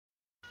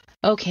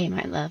Okay,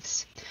 my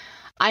loves.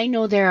 I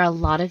know there are a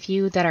lot of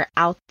you that are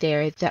out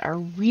there that are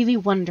really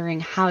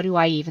wondering, how do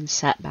I even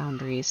set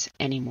boundaries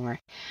anymore?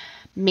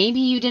 Maybe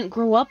you didn't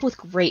grow up with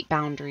great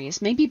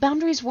boundaries. Maybe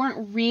boundaries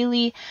weren't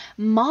really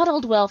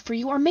modeled well for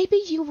you, or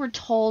maybe you were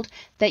told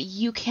that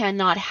you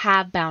cannot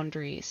have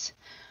boundaries.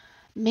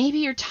 Maybe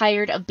you're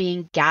tired of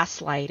being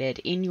gaslighted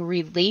in your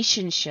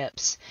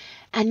relationships,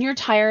 and you're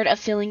tired of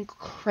feeling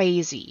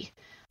crazy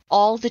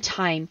all the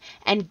time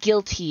and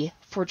guilty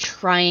for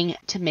trying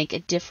to make a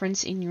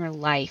difference in your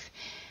life.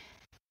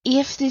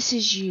 If this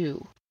is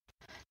you,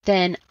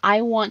 then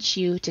I want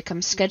you to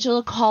come schedule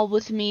a call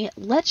with me.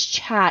 Let's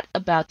chat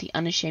about the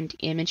Unashamed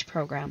Image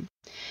Program.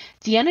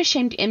 The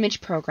Unashamed Image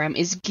Program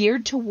is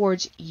geared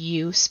towards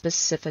you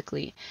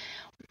specifically.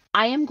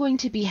 I am going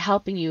to be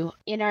helping you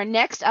in our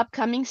next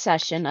upcoming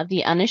session of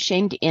the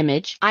Unashamed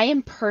Image. I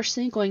am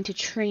personally going to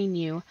train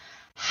you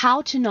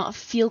how to not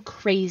feel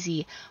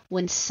crazy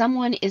when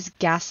someone is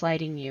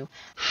gaslighting you,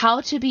 how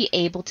to be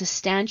able to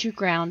stand your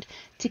ground,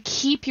 to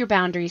keep your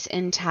boundaries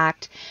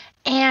intact,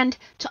 and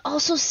to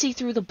also see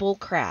through the bull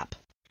crap.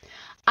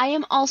 I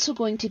am also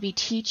going to be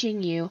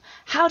teaching you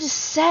how to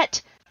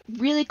set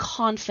really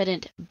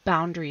confident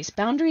boundaries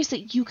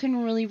that you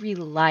can really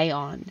rely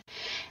on.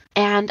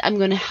 And I'm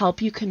going to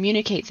help you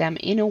communicate them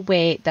in a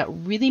way that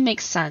really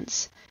makes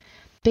sense.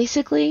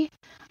 Basically,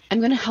 I'm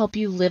going to help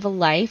you live a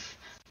life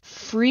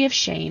free of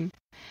shame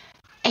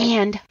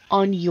and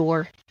on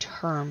your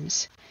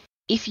terms.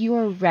 If you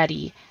are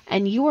ready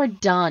and you are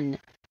done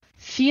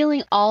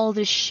feeling all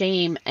the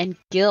shame and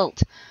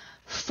guilt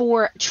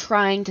for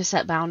trying to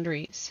set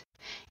boundaries,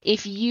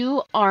 if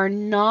you are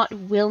not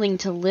willing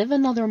to live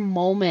another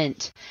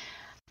moment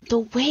the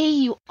way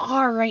you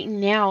are right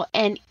now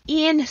and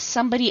in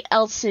somebody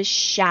else's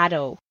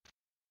shadow,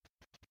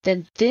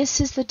 then this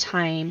is the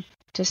time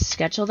to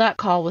schedule that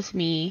call with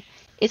me.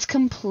 It's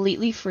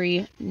completely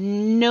free,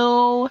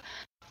 no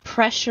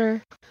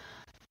pressure,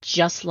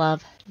 just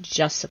love,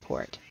 just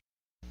support.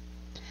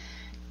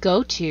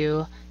 Go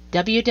to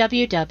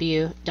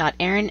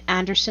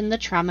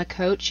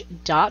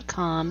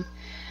www.erinandersonthetraumacoach.com.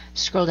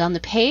 Scroll down the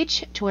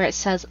page to where it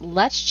says,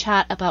 Let's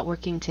Chat About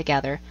Working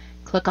Together.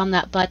 Click on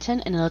that button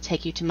and it'll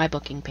take you to my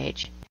booking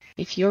page.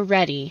 If you're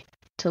ready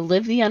to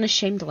live the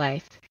unashamed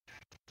life,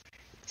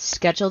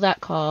 schedule that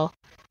call.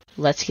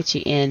 Let's get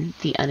you in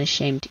the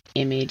Unashamed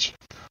Image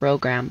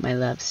Program, my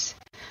loves.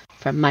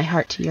 From my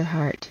heart to your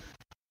heart.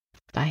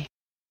 Bye.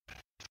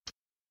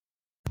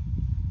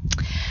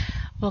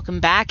 Welcome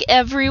back,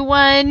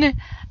 everyone.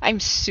 I'm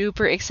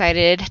super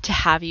excited to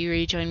have you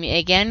rejoin me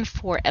again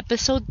for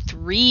episode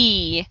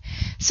 3.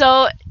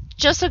 So,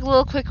 just a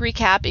little quick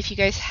recap if you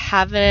guys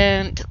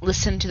haven't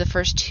listened to the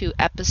first 2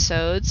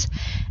 episodes.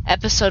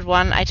 Episode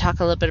 1, I talk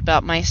a little bit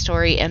about my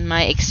story and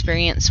my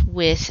experience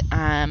with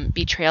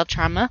betrayal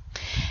trauma.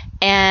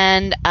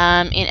 And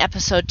in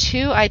episode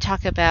 2, I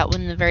talk about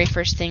one of the very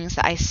first things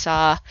that I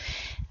saw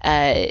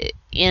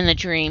in a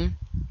dream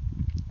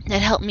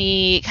that helped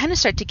me kind of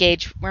start to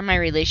gauge where my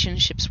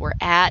relationships were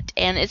at.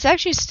 And it's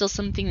actually still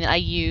something that I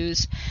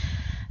use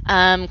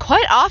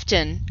quite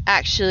often,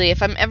 actually,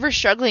 if I'm ever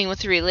struggling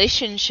with a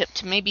relationship,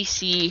 to maybe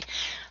see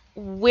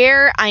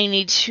where I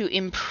need to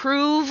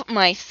improve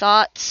my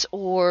thoughts,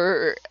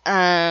 or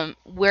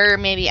where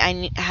maybe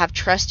I have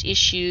trust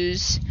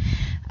issues,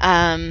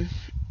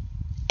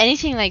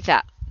 anything like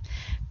that.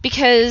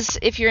 Because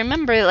if you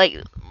remember,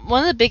 like,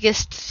 one of the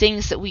biggest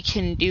things that we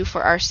can do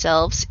for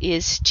ourselves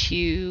is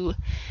to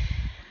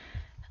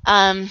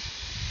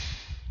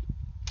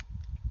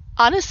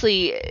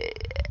honestly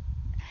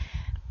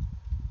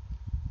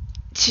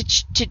to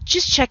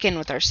just check in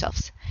with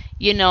ourselves.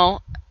 You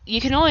know,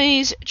 you can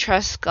always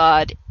trust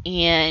God,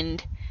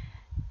 and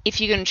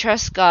if you can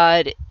trust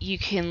God, you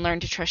can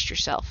learn to trust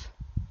yourself.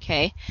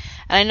 Okay?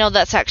 And I know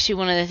that's actually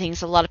one of the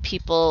things a lot of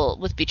people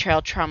with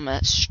betrayal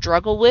trauma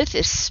struggle with,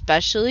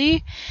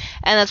 especially.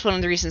 And that's one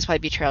of the reasons why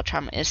betrayal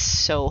trauma is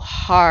so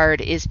hard,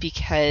 is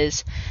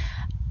because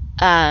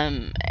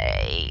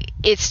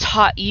it's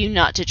taught you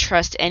not to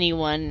trust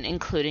anyone,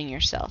 including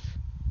yourself.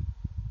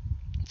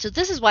 So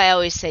this is why I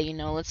always say,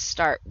 let's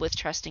start with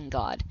trusting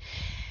God.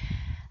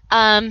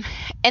 And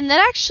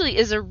that actually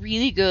is a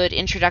really good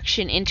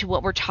introduction into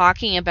what we're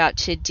talking about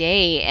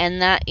today,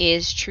 and that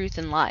is truth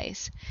and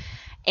lies.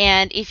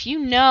 And if you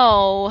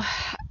know,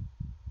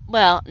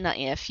 well, not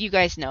if, you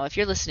guys know, if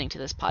you're listening to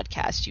this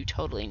podcast, you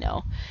totally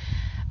know.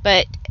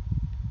 But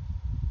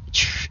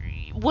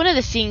one of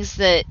the things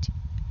that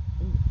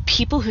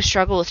people who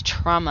struggle with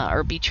trauma,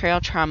 or betrayal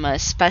trauma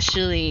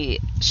especially,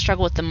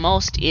 struggle with the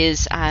most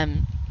is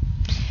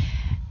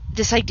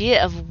this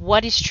idea of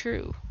what is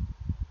true.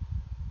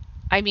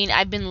 I mean,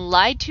 I've been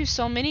lied to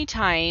so many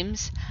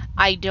times,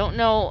 I don't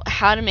know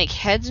how to make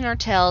heads nor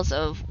tails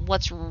of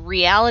what's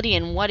reality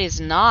and what is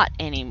not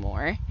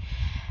anymore.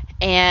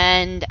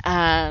 And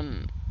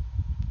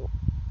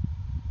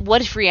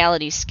what if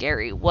reality's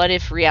scary? What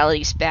if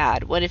reality's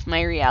bad? What if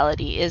my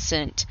reality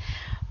isn't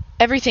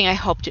everything I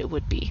hoped it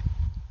would be?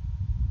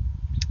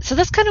 So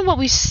that's kind of what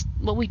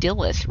we deal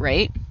with,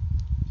 right?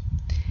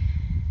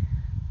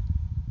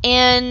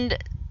 And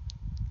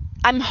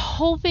I'm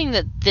hoping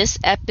that this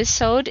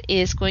episode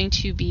is going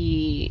to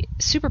be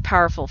super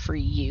powerful for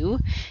you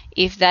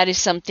if that is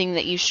something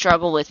that you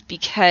struggle with,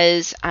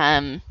 because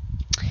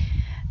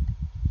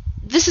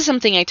this is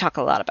something I talk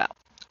a lot about,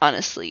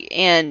 honestly.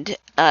 And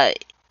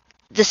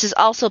this is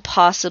also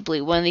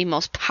possibly one of the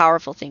most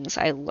powerful things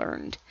I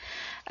learned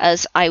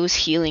as I was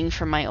healing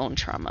from my own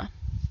trauma.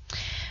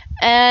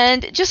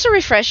 And just a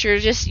refresher,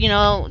 just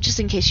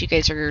in case you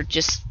guys are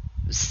just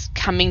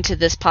coming to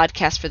this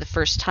podcast for the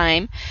first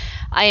time,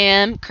 I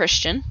am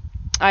Christian.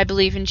 I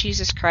believe in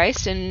Jesus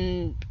Christ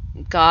and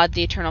God,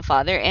 the Eternal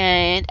Father,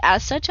 and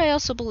as such, I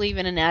also believe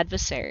in an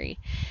adversary.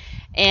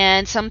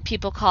 And some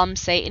people call him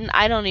Satan.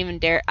 I don't even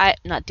I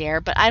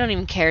don't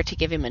even care to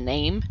give him a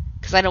name,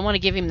 because I don't want to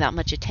give him that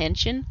much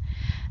attention.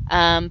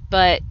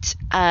 But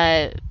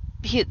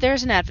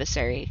there's an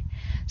adversary.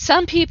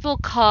 Some people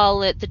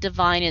call it the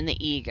divine and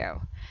the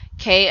ego.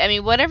 Okay, I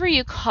mean, whatever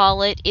you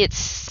call it, it's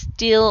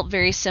still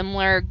very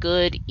similar: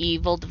 good,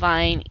 evil,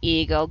 divine,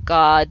 ego,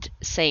 God,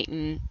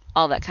 Satan,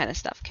 all that kind of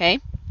stuff, okay?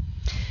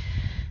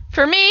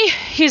 For me,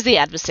 he's the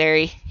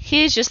adversary.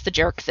 He's just the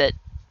jerk that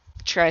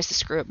tries to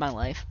screw up my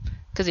life,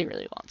 because he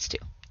really wants to.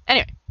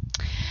 Anyway,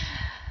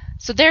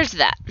 so there's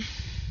that.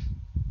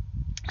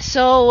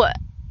 So,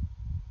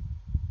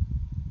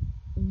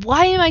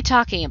 why am I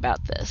talking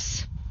about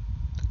this?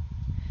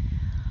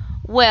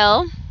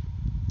 Well,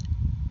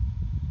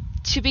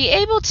 to be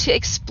able to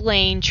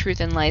explain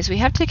truth and lies, we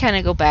have to kind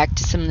of go back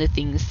to some of the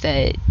things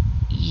that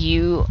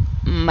you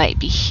might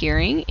be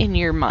hearing in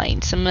your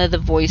mind, some of the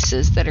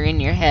voices that are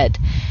in your head,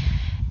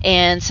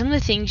 and some of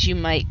the things you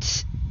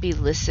might be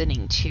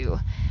listening to.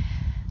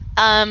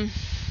 I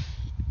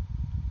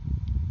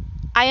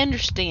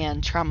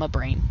understand trauma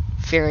brain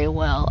very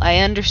well. I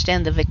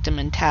understand the victim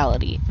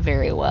mentality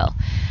very well.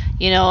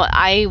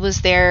 I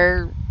was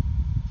there,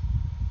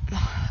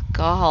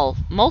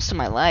 most of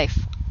my life,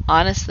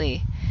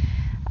 honestly.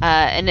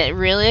 And it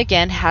really,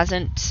 again,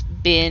 hasn't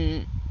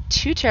been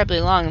too terribly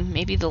long,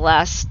 maybe the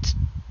last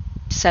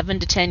 7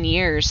 to 10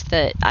 years,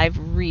 that I've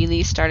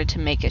really started to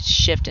make a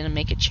shift and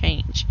make a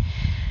change.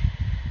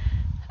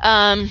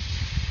 And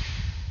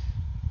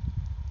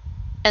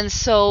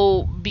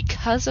so,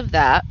 because of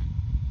that,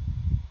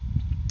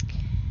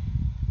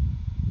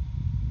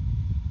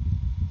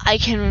 I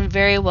can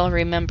very well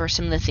remember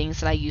some of the things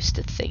that I used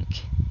to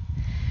think.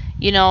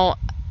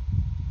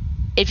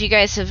 If you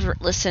guys have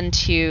listened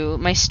to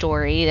my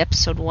story,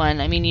 episode 1,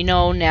 I mean,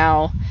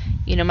 now,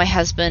 my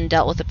husband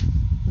dealt with a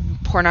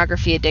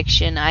pornography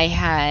addiction. I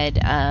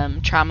had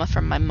trauma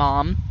from my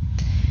mom,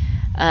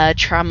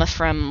 trauma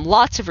from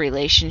lots of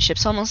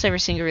relationships, almost every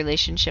single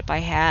relationship I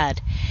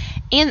had.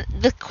 And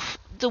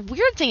the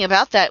weird thing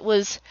about that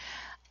was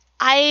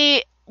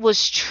I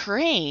was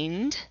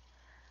trained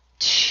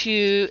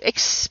to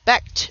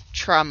expect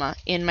trauma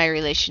in my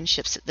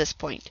relationships at this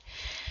point.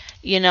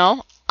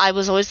 I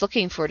was always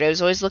looking for it. I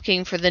was always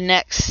looking for the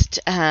next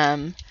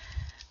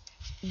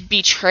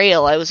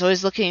betrayal. I was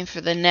always looking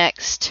for the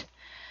next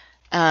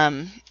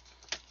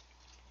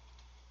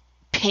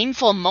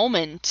painful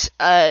moment,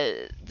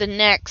 the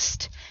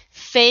next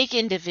fake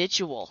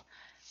individual.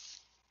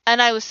 And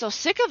I was so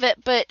sick of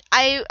it, but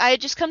I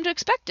had just come to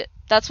expect it.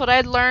 That's what I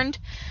had learned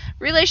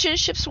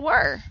relationships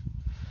were.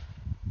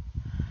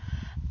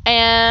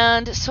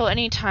 And so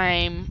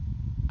anytime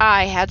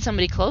I had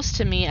somebody close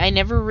to me, I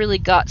never really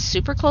got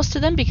super close to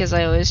them because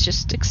I always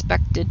just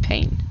expected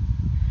pain.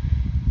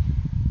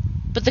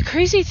 But the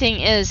crazy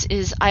thing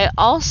is I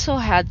also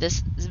had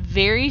this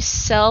very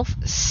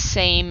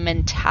self-same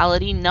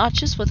mentality, not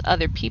just with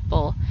other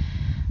people,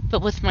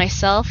 but with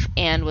myself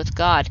and with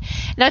God.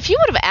 Now, if you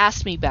would have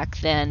asked me back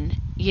then,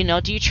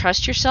 do you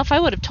trust yourself? I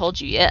would have told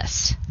you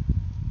yes.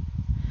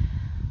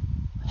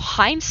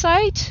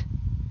 Hindsight,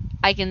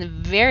 I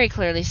can very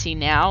clearly see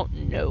now,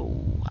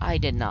 no, I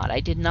did not. I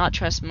did not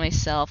trust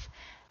myself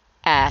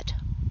at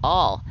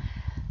all.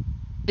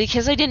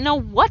 Because I didn't know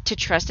what to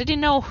trust. I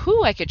didn't know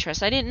who I could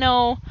trust. I didn't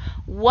know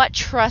what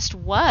trust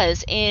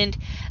was. And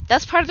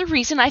that's part of the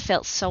reason I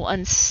felt so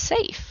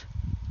unsafe.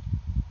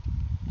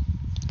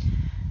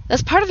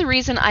 That's part of the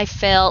reason I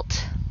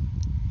felt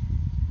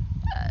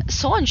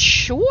so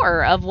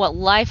unsure of what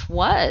life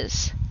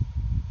was.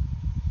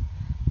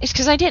 It's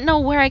because I didn't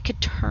know where I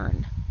could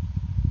turn.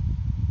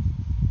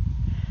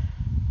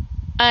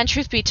 And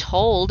truth be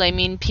told, I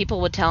mean,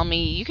 people would tell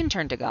me, you can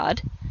turn to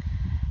God.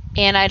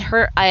 And I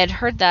had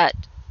heard that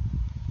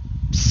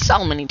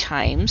so many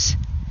times.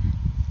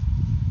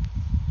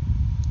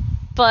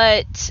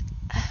 But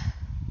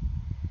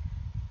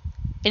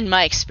in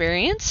my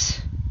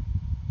experience,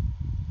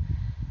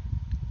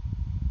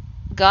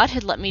 God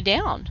had let me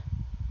down.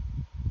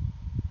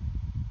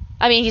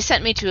 I mean, he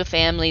sent me to a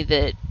family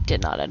that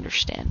did not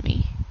understand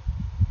me.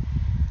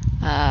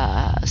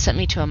 Sent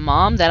me to a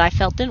mom that I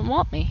felt didn't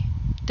want me,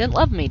 didn't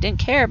love me, didn't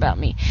care about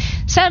me.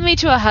 Sent me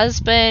to a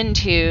husband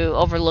who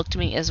overlooked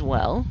me as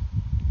well.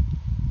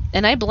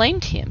 And I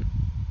blamed him.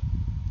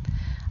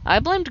 I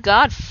blamed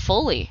God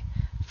fully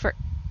for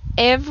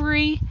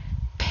every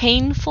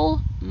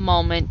painful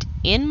moment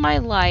in my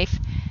life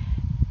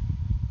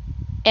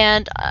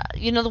And,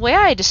 the way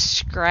I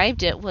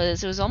described it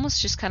was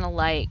almost just kind of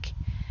like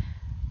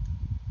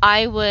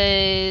I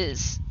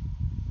was...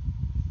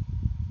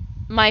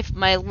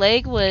 My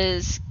leg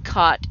was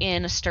caught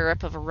in a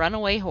stirrup of a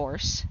runaway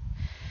horse.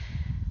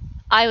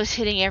 I was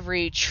hitting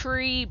every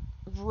tree,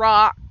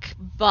 rock,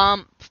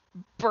 bump,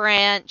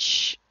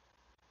 branch,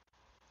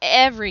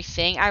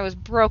 everything. I was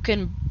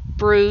broken,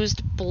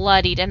 bruised,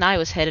 bloodied, and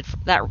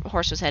that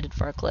horse was headed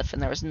for a cliff,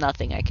 and there was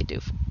nothing I could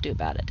do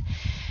about it.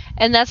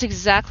 And that's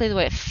exactly the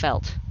way it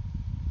felt.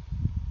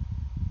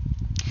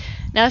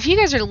 Now, if you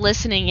guys are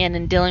listening in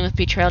and dealing with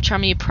betrayal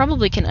trauma, you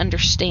probably can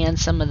understand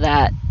some of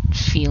that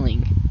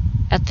feeling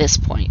at this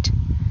point.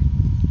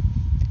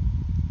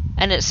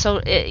 And it's so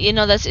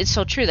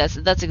true.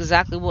 That's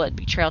exactly what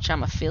betrayal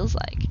trauma feels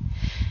like.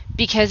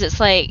 Because it's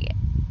like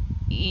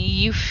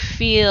you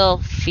feel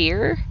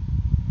fear,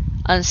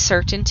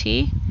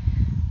 uncertainty.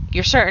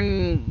 You're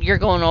certain you're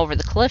going over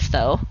the cliff,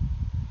 though,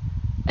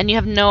 and you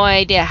have no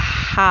idea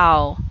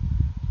how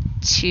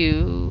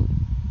to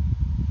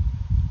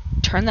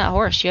turn that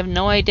horse. You have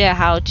no idea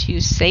how to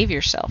save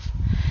yourself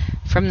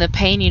from the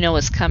pain you know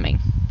is coming.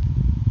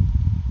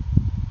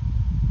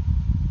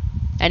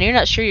 And you're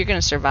not sure you're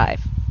going to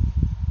survive.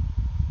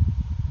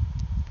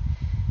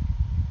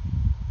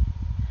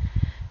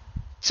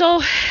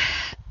 So,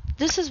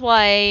 this is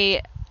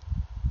why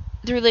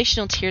the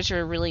relational tiers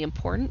are really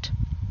important.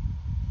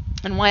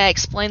 And why I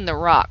explained the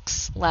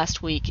rocks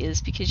last week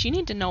is because you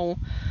need to know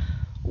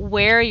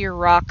where your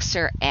rocks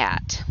are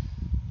at.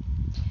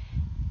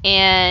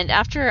 And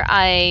after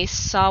I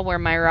saw where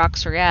my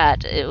rocks were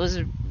at, it was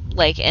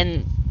like,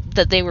 and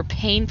that they were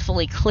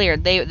painfully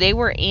cleared. They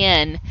were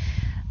in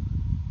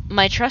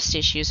my trust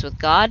issues with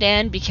God,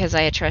 and because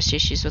I had trust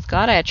issues with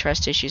God, I had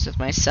trust issues with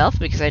myself.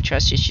 Because I had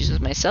trust issues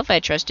with myself, I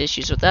had trust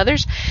issues with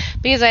others.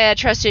 Because I had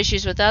trust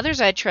issues with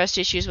others, I had trust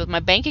issues with my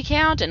bank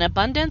account and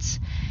abundance.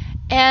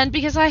 And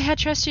because I had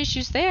trust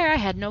issues there, I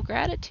had no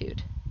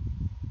gratitude.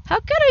 How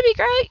could I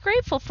be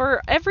grateful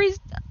for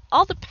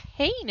all the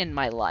pain in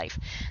my life?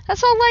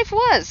 That's all life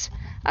was.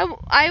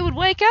 I would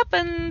wake up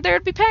and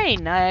there'd be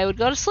pain. I would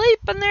go to sleep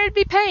and there'd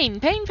be pain.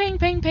 Pain, pain,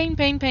 pain, pain,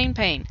 pain, pain,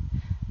 pain.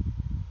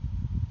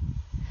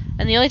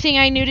 And the only thing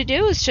I knew to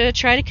do was to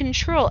try to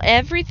control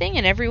everything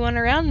and everyone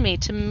around me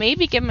to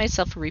maybe give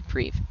myself a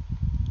reprieve.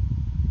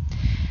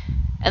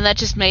 And that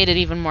just made it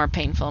even more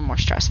painful and more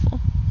stressful.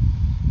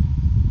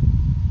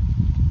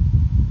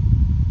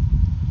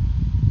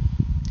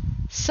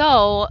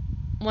 So,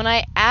 when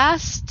I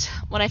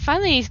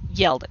finally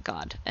yelled at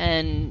God,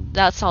 and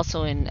that's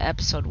also in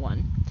episode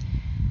 1,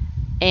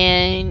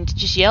 and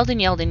just yelled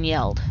and yelled and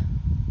yelled,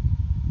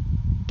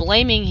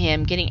 blaming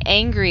him, getting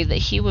angry that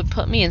he would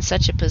put me in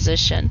such a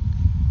position.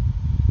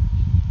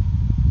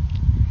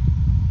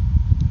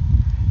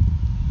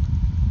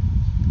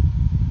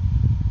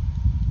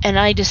 And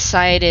I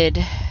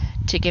decided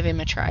to give him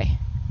a try.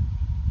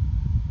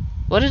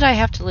 What did I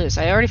have to lose?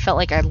 I already felt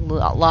like I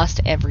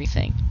lost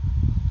everything.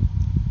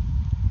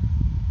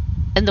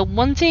 And the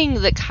one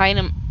thing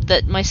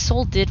that my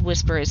soul did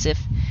whisper is if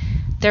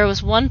there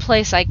was one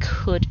place I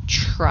could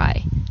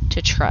try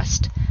to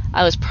trust,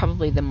 I was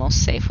probably the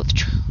most safe with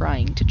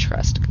trying to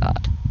trust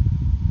God.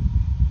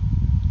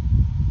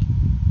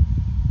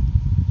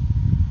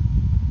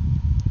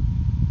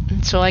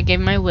 And so I gave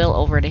my will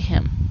over to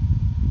him.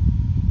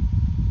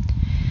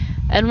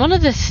 And one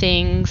of the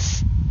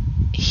things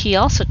he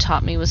also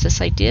taught me was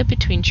this idea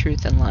between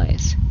truth and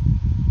lies.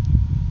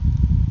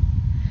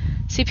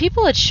 See,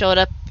 people had showed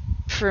up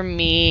for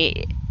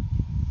me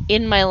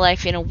in my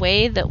life in a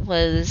way that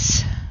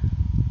was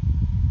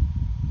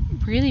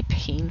really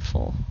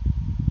painful.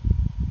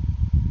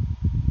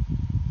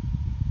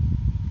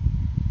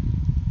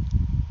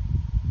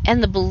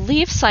 And the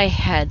beliefs I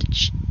had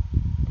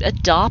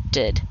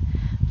adopted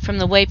from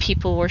the way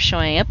people were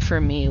showing up for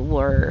me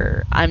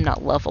were, I'm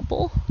not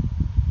lovable.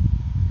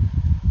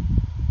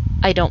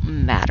 I don't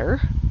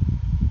matter.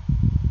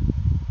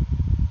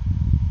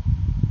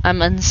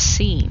 I'm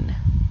unseen.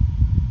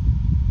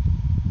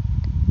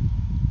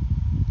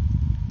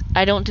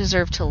 I don't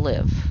deserve to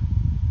live.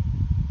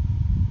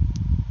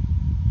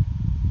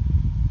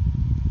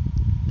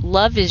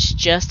 Love is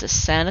just a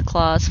Santa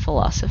Claus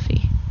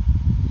philosophy.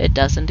 It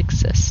doesn't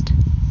exist.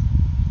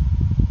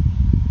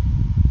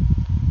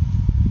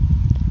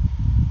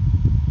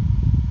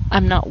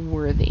 I'm not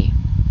worthy.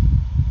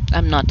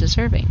 I'm not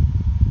deserving.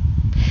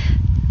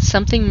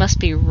 Something must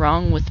be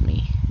wrong with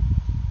me.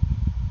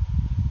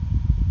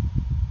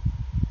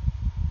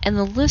 And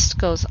the list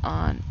goes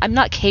on. I'm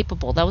not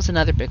capable. That was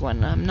another big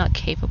one. I'm not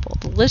capable.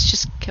 The list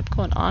just kept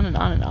going on and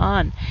on and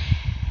on.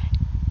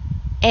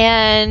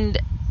 And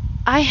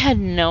I had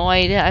no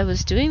idea I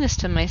was doing this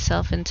to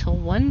myself until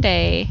one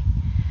day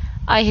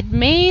I had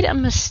made a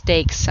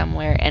mistake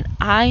somewhere and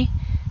I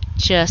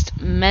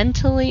just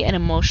mentally and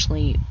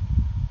emotionally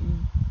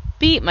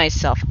beat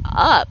myself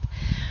up.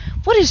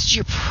 What is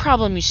your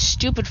problem, you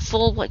stupid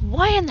fool? Like,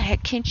 why in the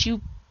heck can't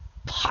you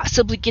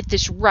possibly get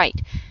this right?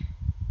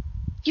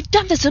 You've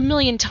done this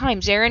 1,000,000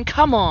 times, Aaron.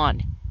 Come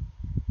on.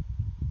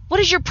 What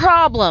is your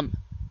problem?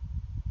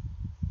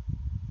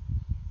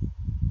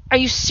 Are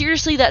you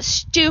seriously that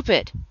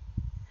stupid?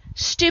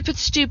 Stupid,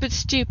 stupid,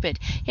 stupid.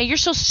 Yeah, you're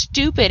so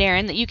stupid,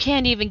 Aaron, that you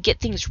can't even get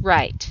things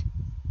right.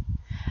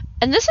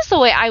 And this is the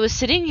way I was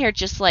sitting here,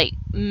 just like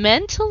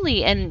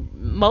mentally and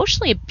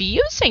emotionally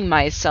abusing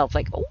myself.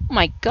 Like, oh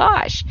my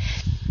gosh.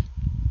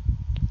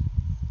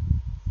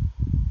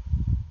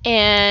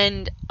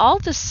 And all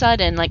of a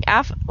sudden, like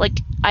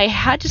I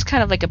had just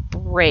kind of like a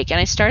break, and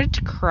I started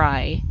to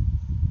cry.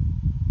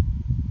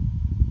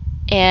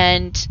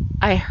 And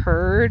I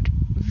heard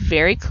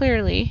very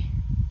clearly,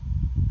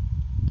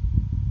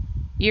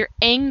 "You're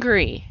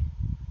angry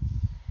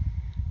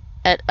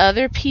at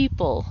other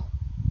people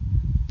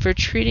for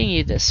treating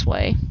you this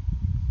way,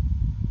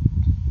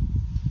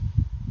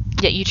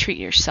 yet you treat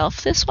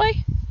yourself this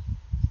way?"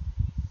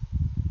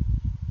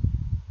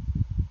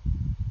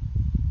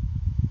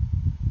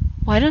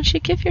 Why don't you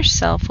give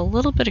yourself a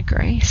little bit of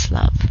grace,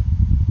 love?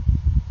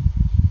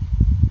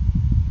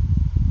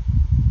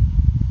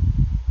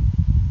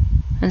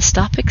 And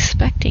stop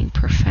expecting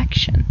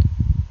perfection.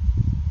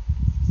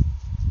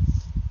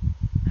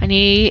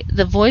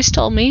 The voice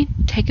told me,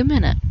 take a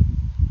minute.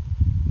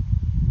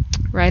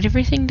 Write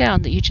everything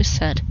down that you just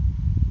said.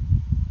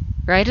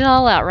 Write it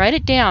all out. Write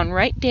it down.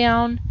 Write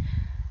down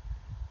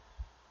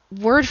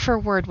word for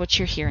word what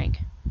you're hearing.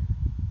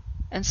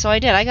 And so I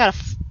did. I got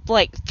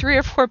like 3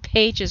 or 4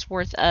 pages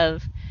worth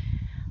of,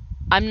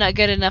 I'm not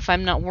good enough,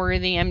 I'm not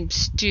worthy, I'm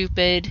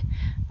stupid,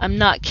 I'm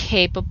not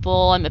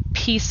capable, I'm a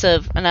piece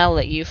of, and I'll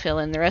let you fill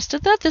in the rest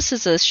of that. This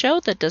is a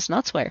show that does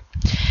not swear.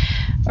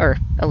 Or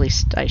at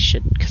least I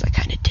shouldn't, because I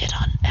kind of did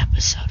on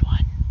episode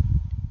 1.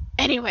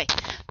 Anyway,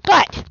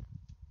 but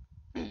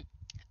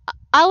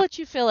I'll let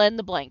you fill in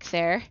the blank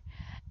there.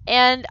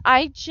 And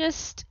I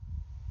just,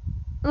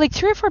 like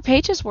 3 or 4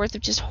 pages worth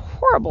of just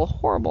horrible,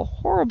 horrible,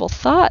 horrible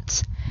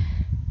thoughts.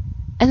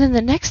 And then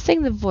the next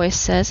thing the voice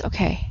says,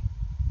 okay,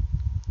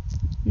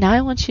 now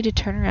I want you to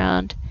turn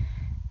around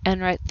and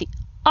write the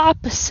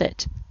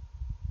opposite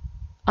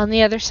on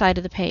the other side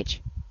of the page.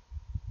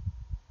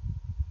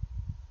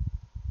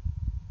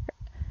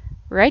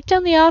 Write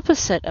down the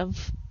opposite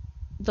of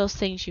those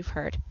things you've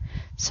heard.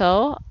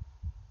 So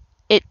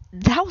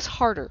that was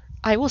harder.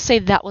 I will say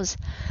that was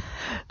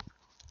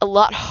a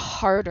lot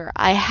harder.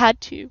 I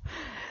had to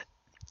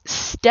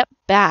step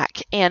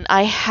back, and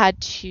I had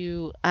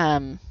to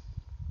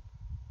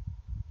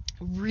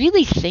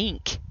really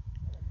think.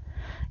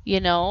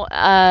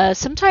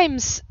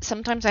 Sometimes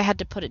I had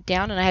to put it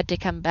down and I had to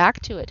come back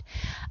to it.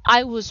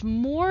 I was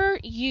more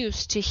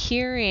used to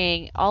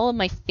hearing all of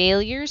my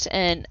failures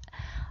and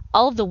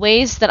all of the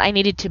ways that I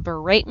needed to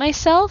berate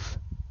myself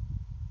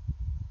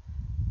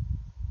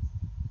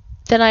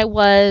than I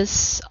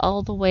was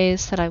all the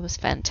ways that I was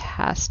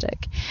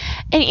fantastic.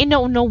 And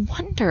no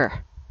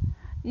wonder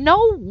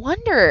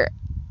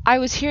I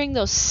was hearing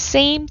those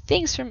same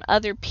things from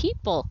other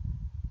people.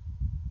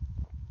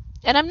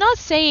 And I'm not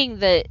saying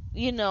that,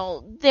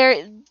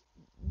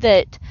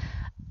 that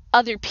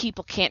other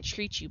people can't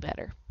treat you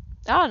better.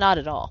 Oh, not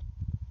at all.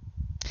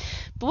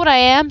 But what I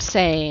am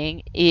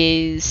saying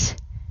is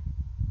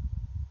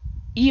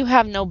you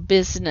have no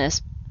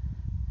business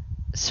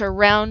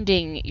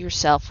surrounding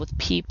yourself with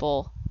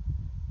people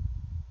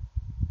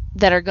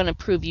that are going to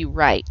prove you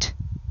right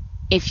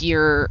if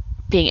you're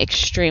being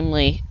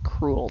extremely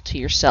cruel to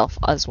yourself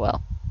as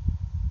well.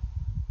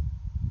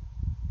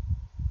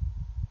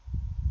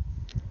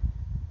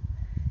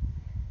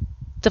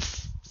 The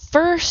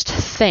first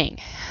thing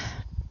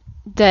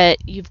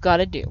that you've got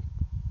to do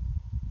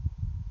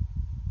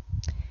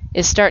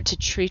is start to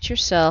treat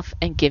yourself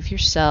and give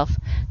yourself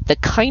the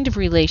kind of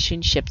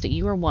relationship that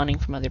you are wanting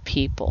from other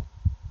people.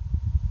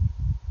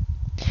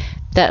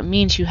 That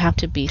means you have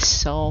to be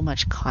so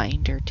much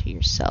kinder to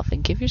yourself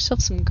and give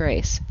yourself some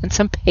grace and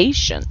some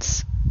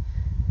patience.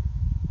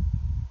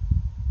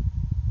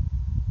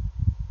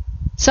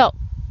 So,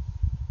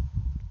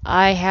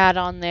 I had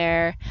on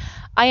there,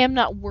 I am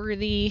not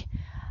worthy,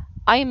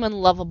 I am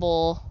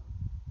unlovable,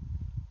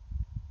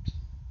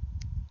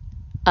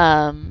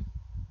 I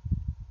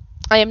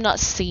am not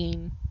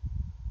seen.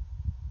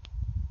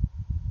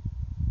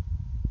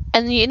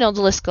 And the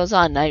list goes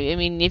on. I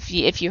mean, if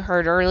you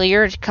heard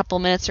earlier, a couple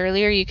minutes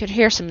earlier, you could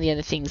hear some of the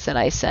other things that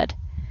I said.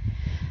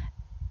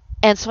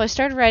 And so I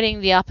started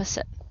writing the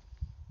opposite.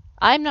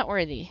 I'm not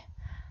worthy.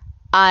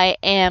 I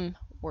am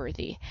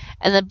worthy.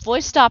 And the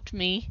voice stopped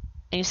me,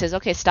 and he says,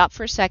 okay, stop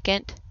for a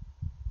second.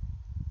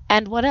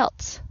 And what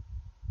else?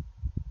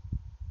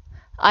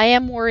 I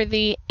am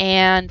worthy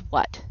and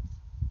what?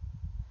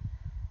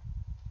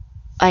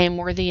 I am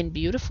worthy and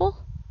beautiful?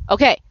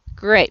 Okay,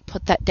 great.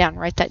 Put that down.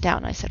 Write that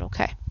down. I said,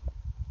 okay.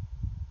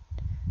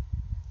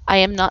 I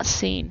am not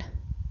seen.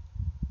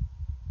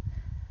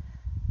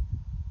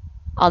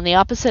 On the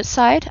opposite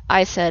side,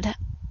 I said,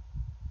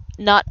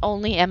 not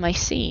only am I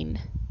seen,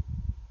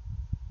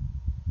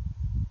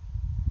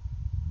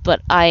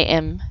 but I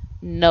am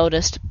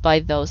noticed by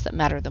those that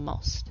matter the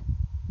most.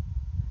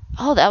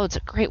 Oh, that was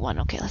a great one.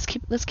 Okay,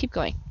 let's keep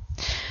going.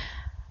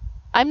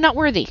 I'm not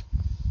worthy.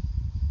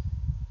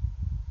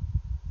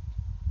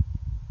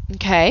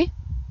 Okay.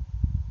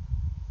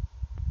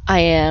 I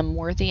am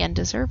worthy and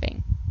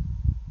deserving.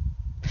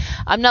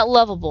 I'm not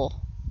lovable.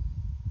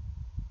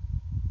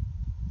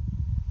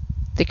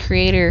 The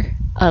creator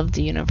of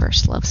the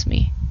universe loves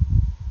me,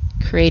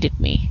 created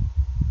me,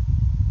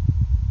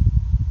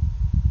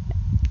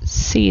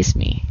 sees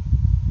me,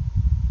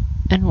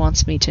 and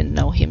wants me to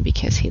know him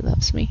because he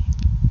loves me.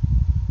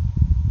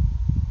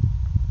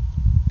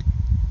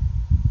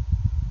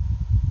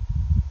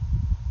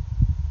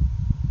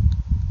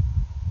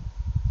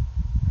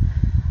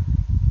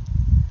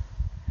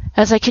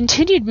 As I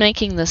continued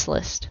making this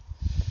list,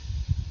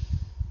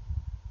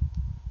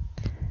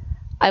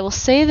 I will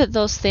say that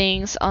those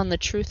things on the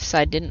truth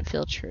side didn't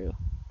feel true.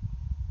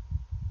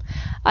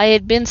 I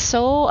had been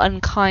so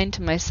unkind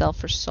to myself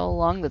for so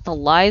long that the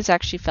lies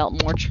actually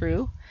felt more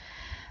true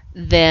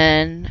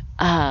than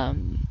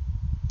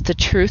the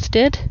truth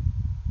did.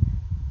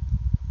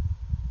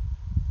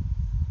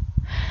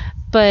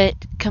 But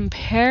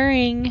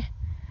comparing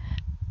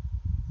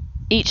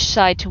each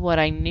side to what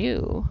I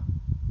knew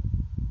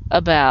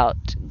about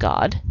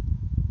God,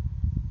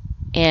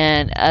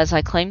 and as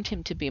I claimed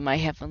him to be my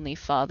Heavenly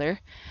Father,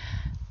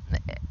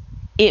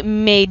 it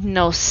made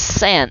no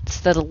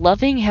sense that a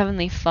loving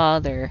Heavenly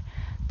Father,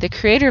 the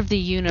creator of the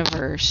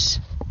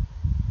universe,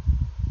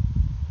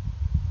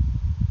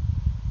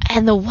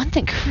 and the one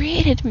that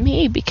created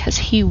me because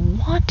he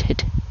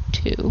wanted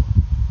to,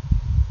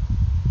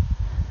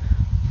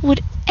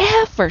 would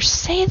ever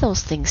say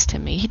those things to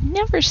me. He'd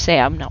never say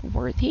I'm not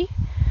worthy,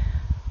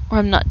 or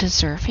I'm not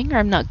deserving, or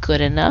I'm not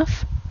good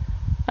enough,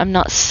 I'm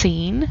not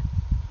seen.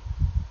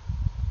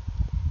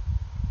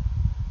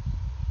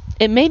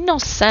 It made no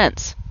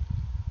sense.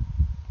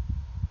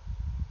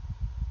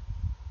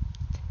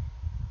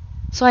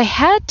 So I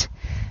had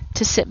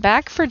to sit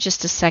back for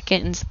just a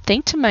second and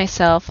think to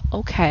myself,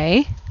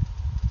 okay,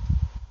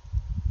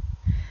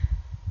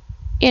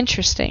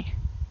 interesting.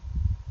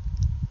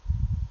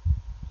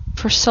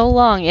 For so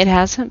long, it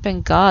hasn't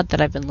been God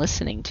that I've been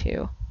listening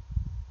to.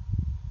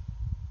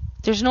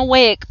 There's no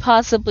way it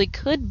possibly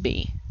could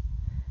be.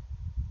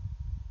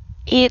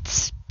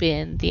 It's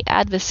been the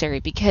adversary,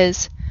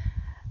 because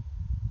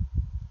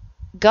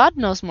God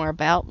knows more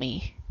about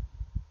me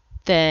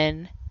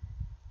than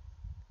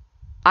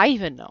I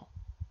even know.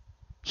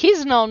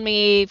 He's known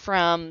me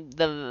from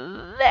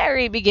the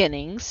very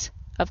beginnings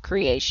of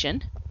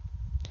creation.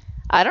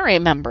 I don't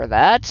remember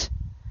that.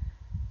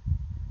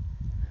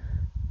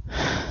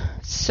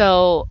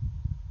 So,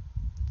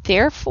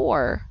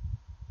 therefore,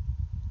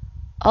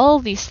 all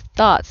these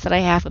thoughts that I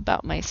have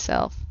about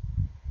myself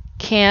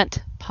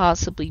can't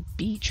possibly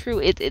be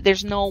true.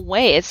 There's no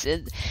way.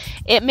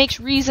 It makes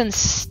reason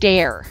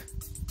stare.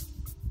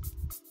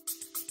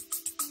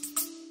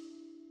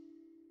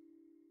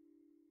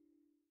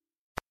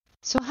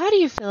 So how do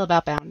you feel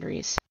about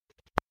boundaries?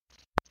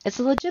 It's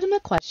a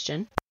legitimate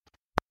question.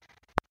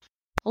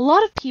 A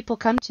lot of people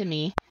come to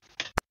me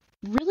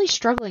really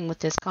struggling with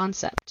this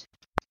concept.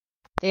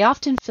 They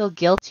often feel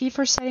guilty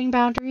for setting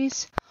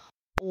boundaries,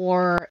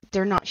 or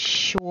they're not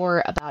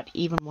sure about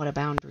even what a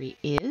boundary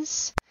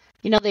is.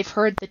 They've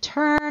heard the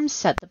term,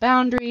 set the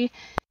boundary,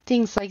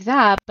 things like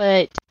that,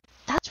 but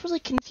that's really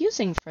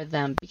confusing for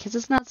them because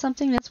it's not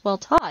something that's well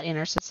taught in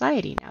our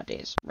society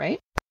nowadays, right?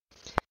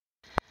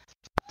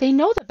 They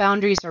know that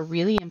boundaries are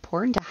really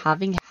important to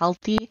having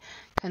healthy,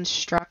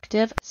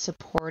 constructive,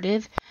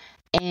 supportive,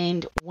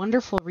 and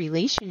wonderful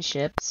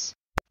relationships,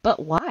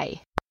 but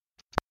why?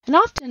 And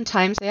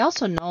oftentimes they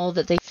also know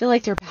that they feel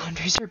like their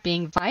boundaries are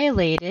being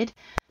violated,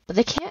 but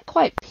they can't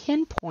quite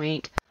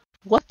pinpoint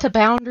what the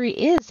boundary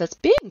is that's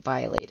being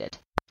violated.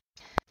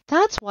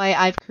 That's why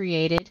I've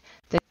created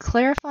the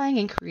Clarifying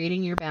and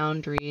Creating Your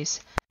Boundaries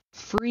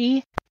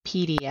free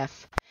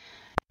PDF.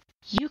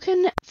 You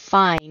can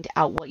find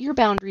out what your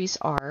boundaries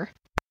are,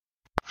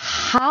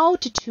 how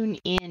to tune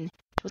in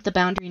to what the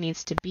boundary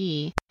needs to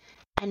be,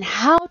 and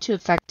how to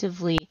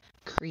effectively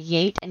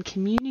create and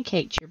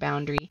communicate your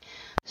boundary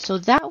so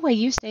that way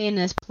you stay in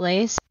this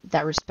place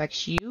that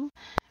respects you,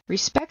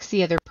 respects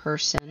the other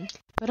person,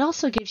 but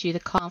also gives you the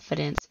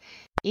confidence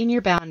in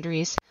your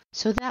boundaries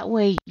so that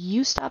way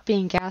you stop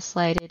being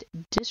gaslighted,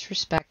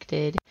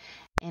 disrespected,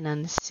 and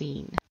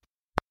unseen.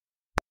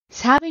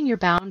 Having your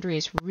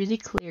boundaries really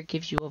clear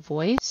gives you a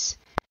voice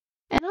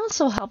and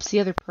also helps the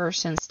other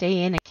person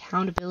stay in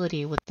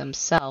accountability with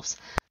themselves.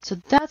 So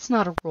that's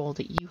not a role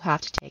that you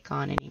have to take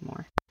on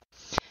anymore.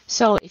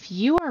 So if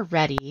you are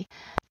ready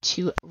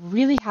to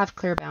really have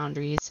clear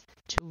boundaries,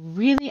 to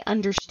really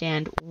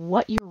understand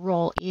what your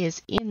role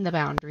is in the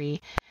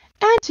boundary,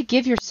 and to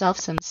give yourself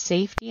some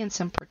safety and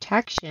some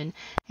protection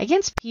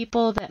against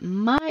people that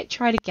might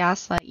try to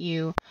gaslight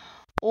you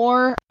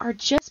or are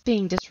just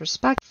being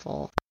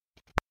disrespectful,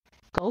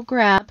 go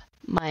grab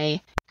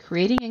my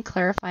Creating and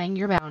Clarifying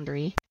Your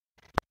Boundary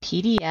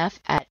PDF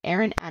at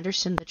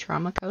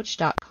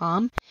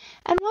erinandersonthetraumacoach.com.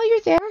 And while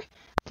you're there,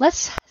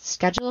 let's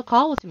schedule a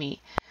call with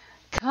me.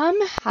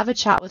 Come have a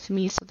chat with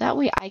me so that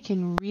way I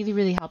can really,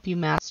 really help you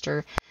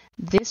master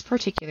this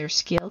particular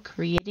skill,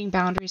 creating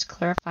boundaries,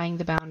 clarifying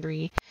the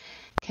boundary,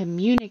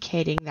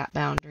 communicating that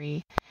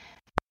boundary,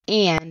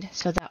 And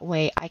so that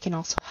way I can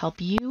also help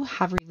you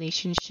have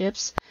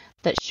relationships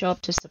that show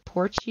up to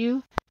support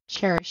you,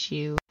 cherish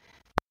you,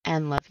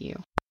 and love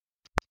you.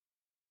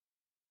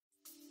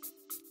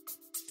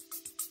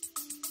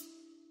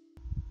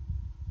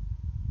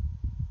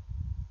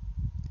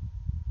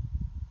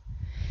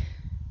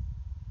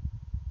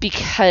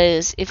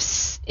 Because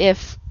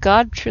if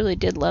God truly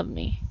did love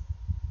me,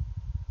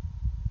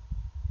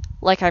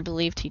 like I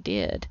believed he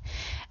did,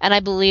 and I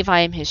believe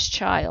I am his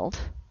child,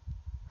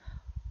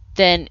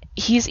 then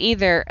he's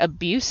either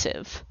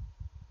abusive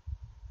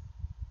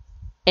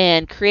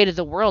and created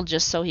the world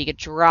just so he could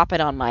drop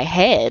it on my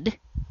head,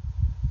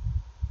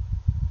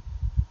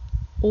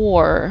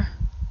 or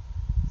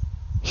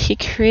he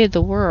created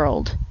the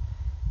world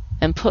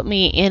and put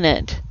me in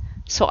it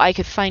so I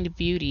could find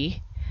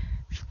beauty,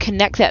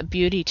 connect that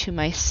beauty to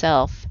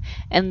myself,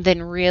 and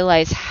then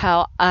realize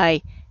how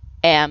I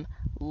am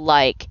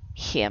like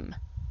him.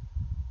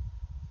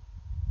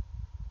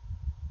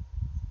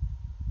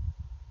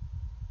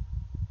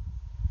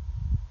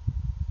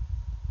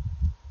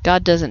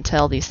 God doesn't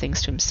tell these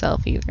things to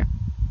himself either.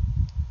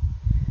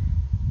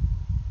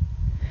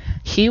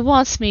 He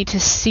wants me to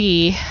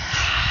see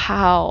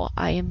how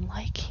I am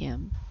like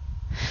him.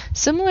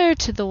 Similar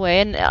to the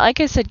way, and like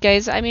I said,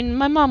 guys, I mean,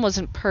 my mom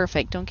wasn't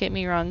perfect, don't get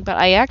me wrong, but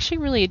I actually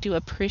really do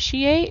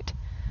appreciate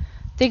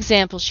the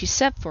example she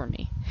set for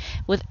me.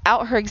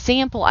 Without her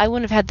example, I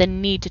wouldn't have had the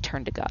need to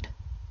turn to God.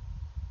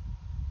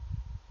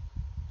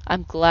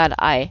 I'm glad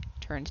I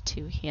turned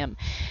to him,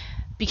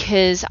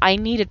 because I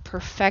needed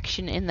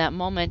perfection in that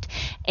moment,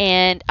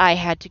 and I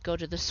had to go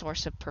to the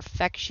source of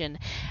perfection.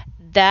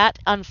 That,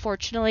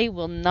 unfortunately,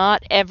 will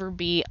not ever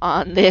be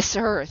on this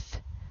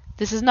earth.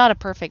 This is not a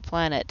perfect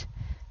planet.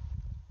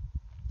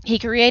 He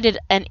created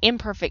an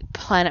imperfect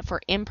planet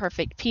for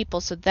imperfect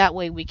people, so that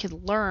way we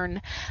could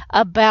learn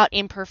about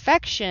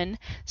imperfection,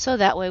 so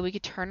that way we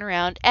could turn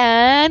around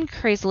and,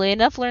 crazily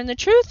enough, learn the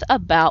truth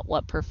about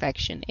what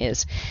perfection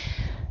is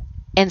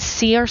and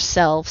see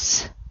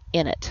ourselves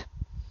in it.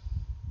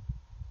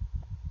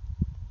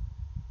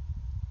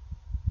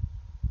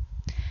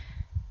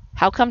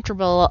 How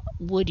comfortable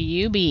would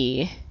you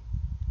be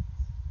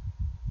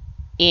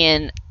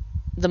in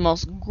the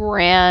most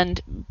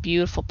grand,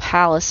 beautiful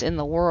palace in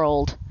the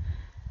world,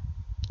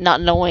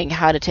 not knowing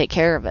how to take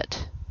care of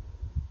it?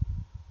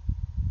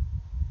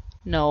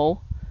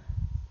 No.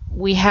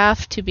 We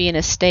have to be in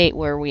a state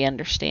where we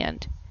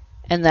understand,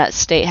 and that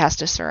state has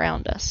to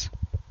surround us.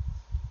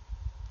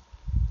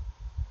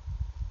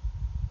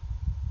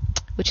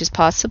 Which is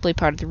possibly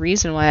part of the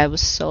reason why I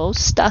was so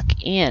stuck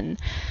in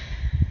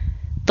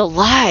the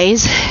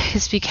lies,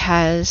 is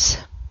because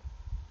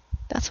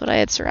that's what I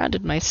had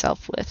surrounded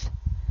myself with.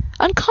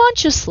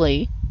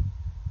 Unconsciously,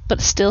 but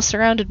still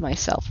surrounded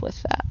myself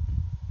with that.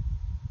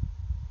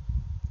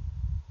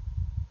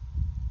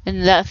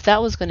 And that if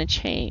that was going to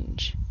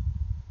change,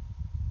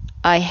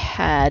 I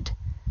had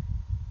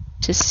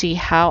to see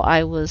how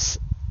I was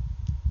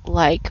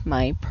like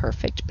my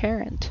perfect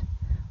parent,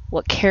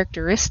 what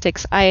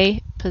characteristics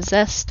I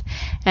possessed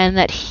and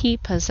that he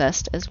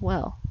possessed as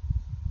well.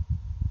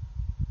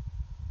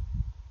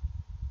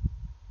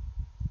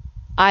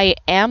 I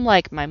am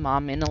like my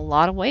mom in a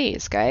lot of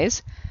ways,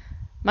 guys.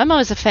 My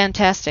mom is a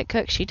fantastic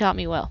cook. She taught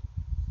me well.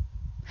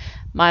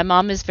 My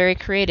mom is very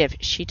creative.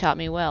 She taught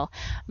me well.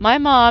 My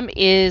mom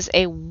is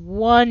a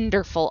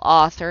wonderful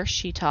author.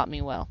 She taught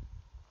me well.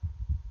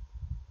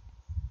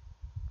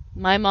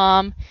 My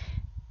mom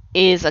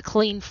is a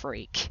clean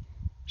freak.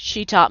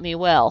 She taught me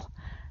well.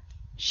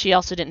 She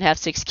also didn't have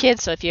 6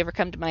 kids, so if you ever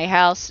come to my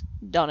house,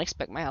 don't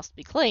expect my house to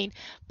be clean.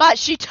 But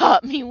she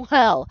taught me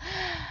well.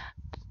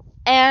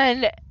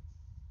 And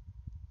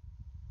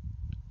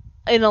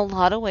in a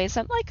lot of ways,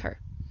 I'm like her.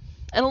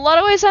 In a lot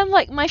of ways, I'm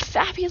like my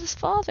fabulous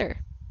father.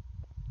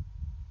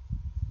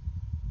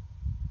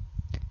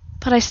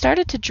 But I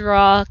started to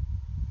draw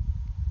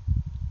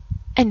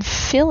and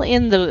fill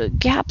in the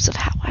gaps of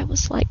how I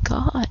was like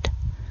God,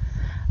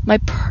 my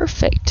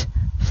perfect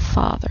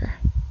father.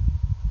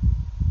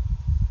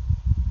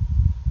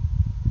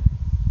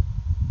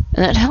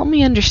 And that helped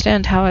me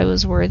understand how I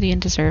was worthy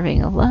and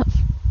deserving of love.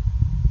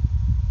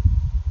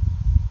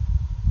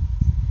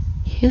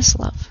 His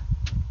love.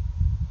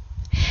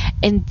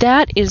 And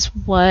that is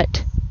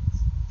what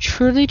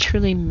truly,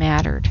 truly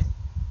mattered.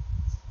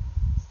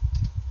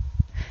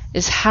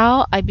 Is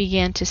how I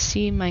began to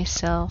see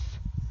myself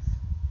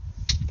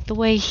the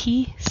way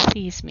he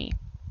sees me.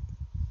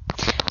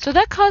 So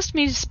that caused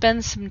me to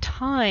spend some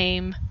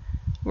time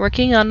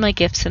working on my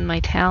gifts and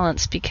my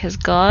talents, because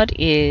God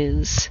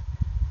is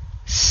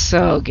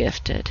so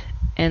gifted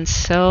and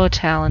so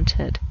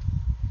talented.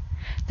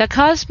 That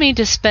caused me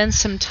to spend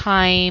some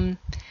time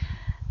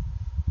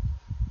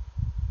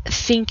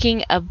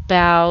thinking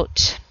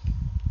about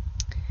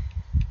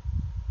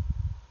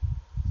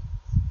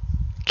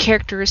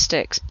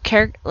characteristics,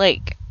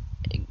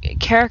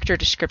 character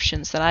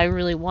descriptions that I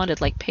really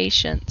wanted, like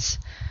patience,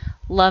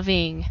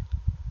 loving,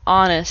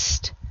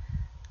 honest,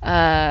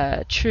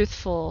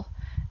 truthful.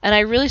 And I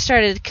really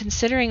started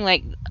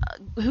considering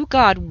who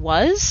God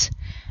was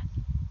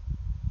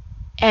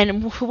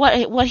and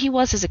what he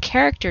was as a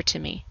character to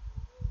me.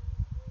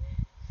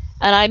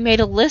 And I made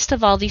a list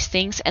of all these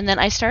things, and then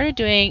I started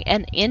doing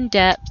an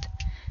in-depth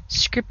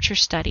scripture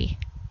study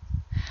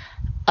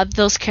of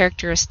those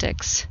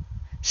characteristics,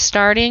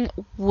 starting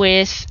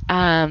with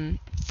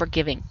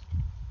forgiving.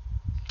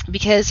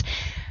 Because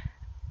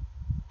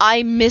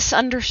I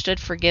misunderstood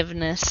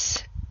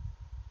forgiveness,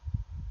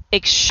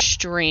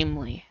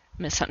 extremely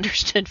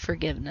misunderstood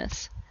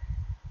forgiveness.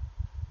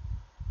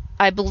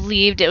 I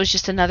believed it was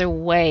just another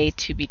way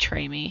to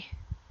betray me.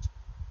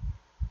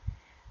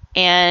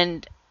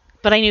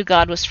 But I knew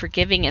God was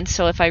forgiving, and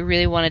so if I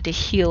really wanted to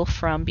heal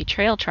from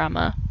betrayal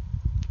trauma,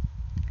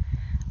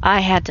 I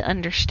had to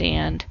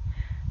understand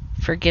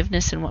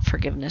forgiveness and what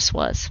forgiveness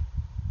was.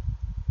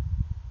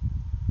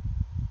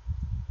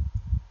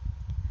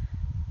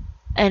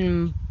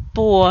 And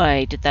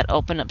boy, did that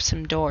open up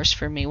some doors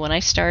for me when I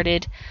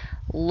started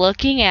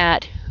looking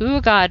at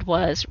who God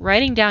was,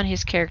 writing down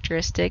his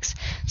characteristics,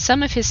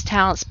 some of his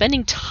talents,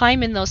 spending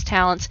time in those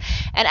talents,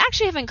 and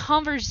actually having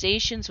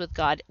conversations with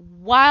God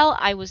while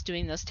I was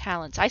doing those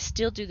talents. I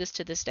still do this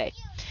to this day.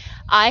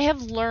 I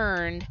have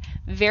learned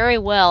very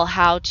well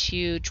how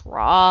to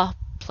draw,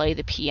 play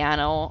the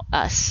piano,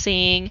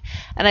 sing,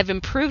 and I've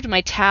improved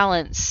my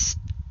talents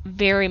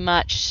very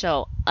much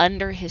so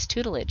under his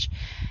tutelage.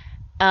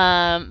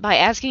 By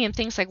asking him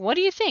things like, what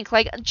do you think?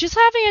 Like, just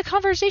having a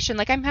conversation,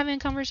 like I'm having a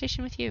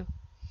conversation with you.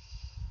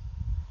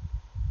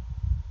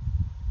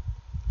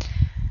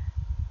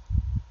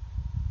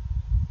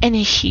 And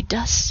he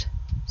does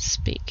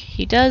speak.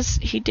 He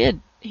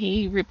did.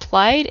 He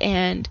replied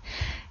and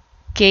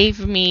gave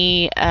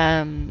me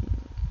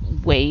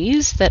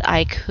ways that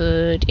I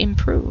could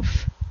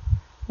improve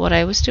what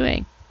I was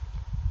doing.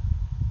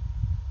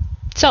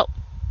 So,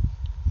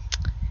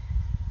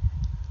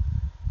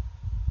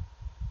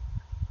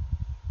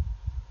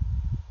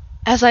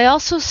 as I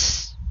also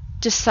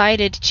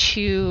decided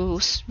to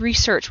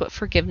research what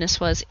forgiveness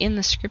was in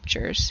the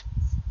scriptures,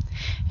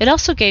 it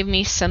also gave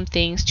me some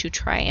things to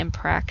try and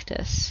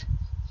practice.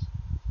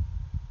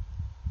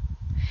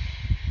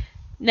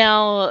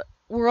 Now,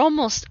 we're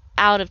almost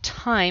out of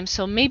time,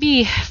 so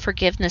maybe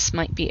forgiveness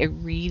might be a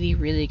really,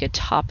 really good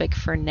topic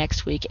for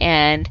next week.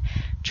 And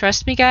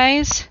trust me,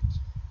 guys,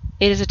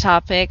 it is a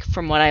topic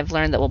from what I've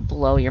learned that will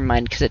blow your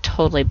mind, because it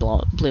totally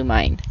blew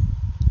mine.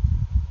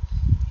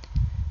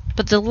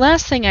 But the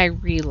last thing I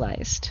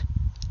realized,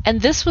 and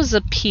this was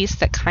a piece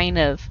that kind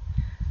of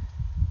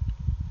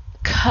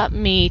cut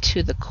me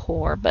to the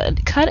core,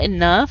 but cut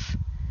enough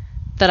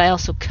that I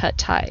also cut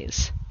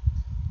ties.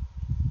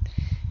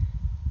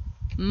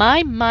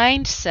 My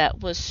mindset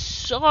was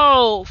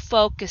so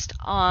focused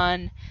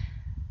on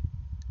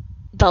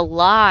the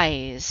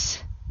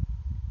lies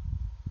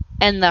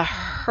and the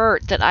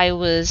hurt that I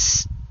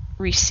was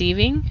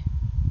receiving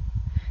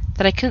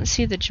that I couldn't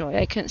see the joy,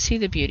 I couldn't see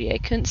the beauty, I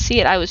couldn't see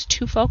it. I was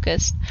too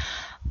focused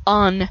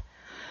on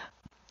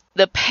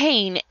the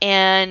pain,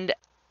 and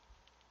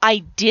I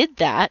did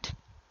that.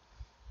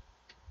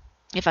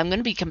 If I'm going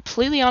to be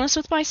completely honest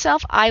with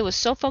myself, I was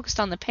so focused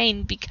on the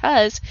pain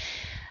because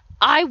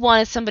I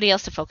wanted somebody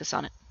else to focus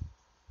on it.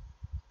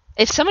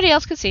 If somebody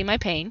else could see my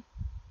pain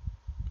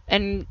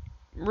and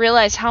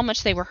realize how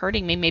much they were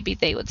hurting me, maybe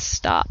they would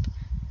stop.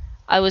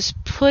 I was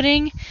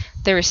putting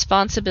the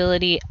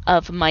responsibility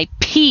of my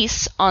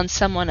peace on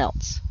someone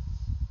else.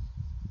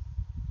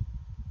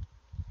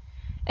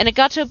 And it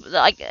got to,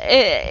 like,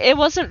 it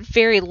wasn't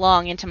very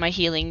long into my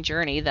healing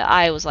journey that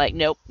I was like,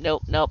 nope.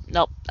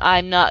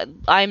 I'm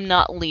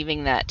not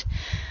leaving that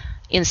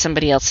in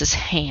somebody else's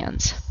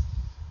hands.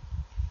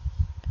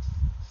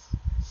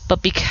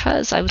 But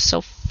because I was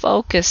so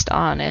focused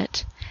on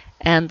it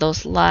and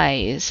those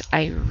lies,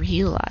 I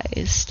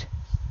realized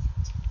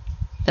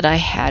that I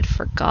had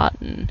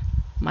forgotten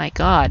my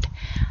God.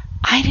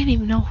 I didn't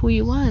even know who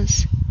he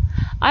was.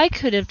 I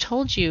could have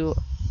told you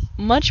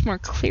much more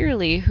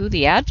clearly who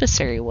the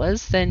adversary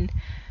was than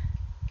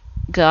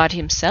God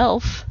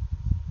himself.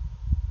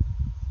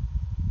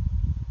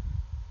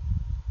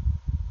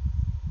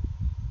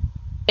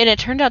 And it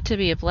turned out to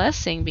be a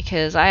blessing,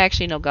 because I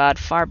actually know God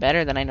far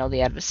better than I know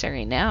the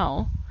adversary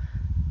now.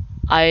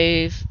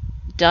 I've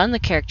done the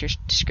character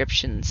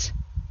descriptions.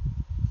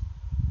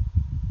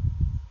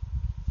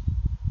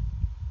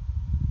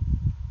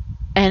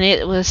 And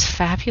it was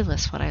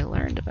fabulous what I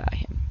learned about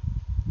him.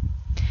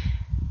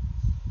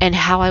 And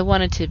how I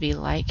wanted to be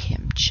like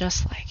him,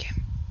 just like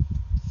him.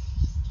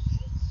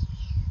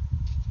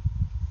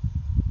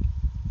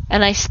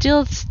 And I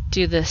still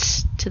do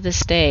this to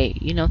this day.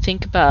 You know,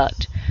 think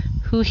about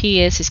who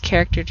he is, his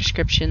character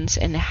descriptions,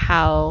 and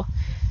how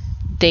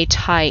they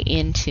tie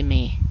into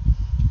me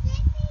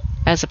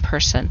as a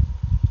person.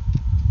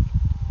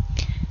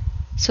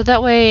 So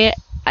that way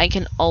I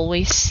can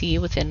always see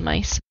within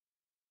myself.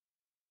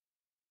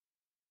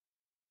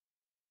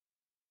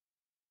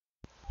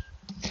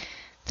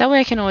 That way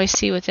I can always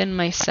see within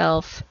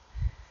myself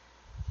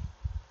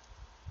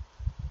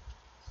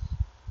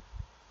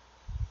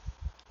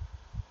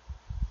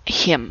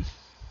him.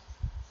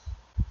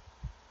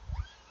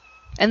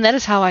 And that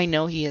is how I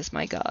know he is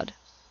my God.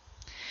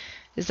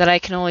 is that I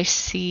can always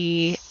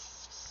see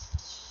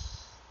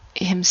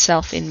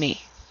himself in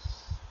me.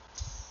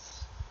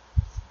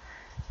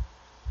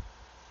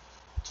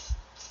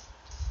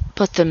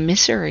 But the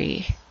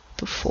misery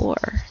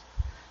before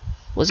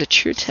was a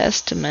true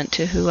testament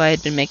to who I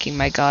had been making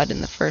my God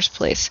in the first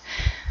place.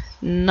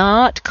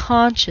 Not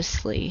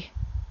consciously.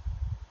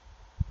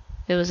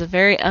 It was a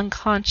very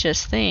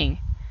unconscious thing.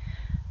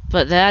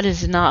 But that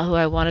is not who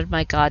I wanted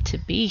my God to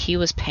be. He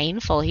was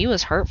painful. He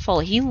was hurtful.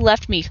 He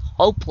left me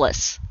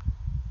hopeless.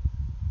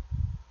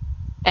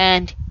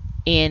 And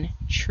in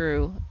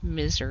true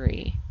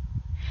misery.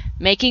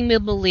 Making me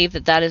believe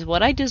that that is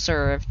what I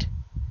deserved.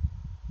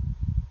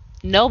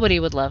 Nobody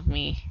would love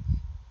me.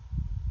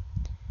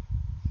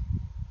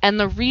 And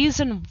the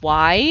reason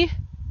why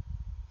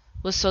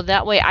was so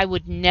that way I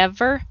would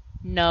never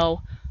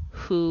know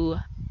who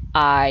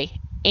I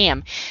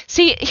am.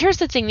 See, here's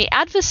the thing. The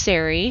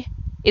adversary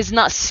is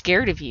not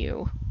scared of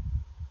you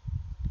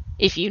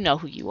if you know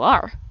who you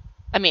are.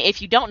 I mean,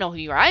 if you don't know who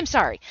you are, I'm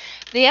sorry.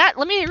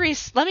 Let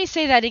me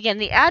say that again.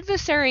 The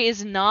adversary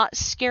is not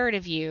scared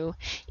of you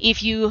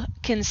if you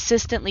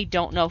consistently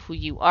don't know who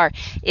you are.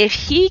 If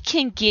he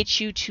can get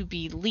you to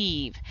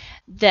believe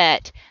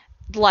that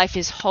life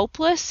is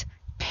hopeless,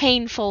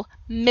 painful,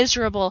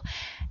 miserable,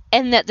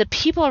 and that the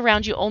people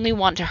around you only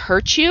want to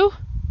hurt you,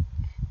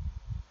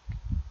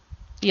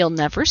 you'll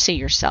never see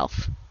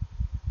yourself.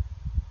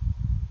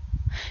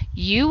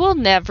 You will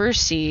never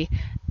see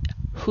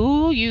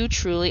who you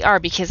truly are,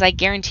 because I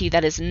guarantee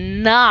that is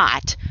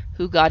not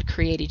who God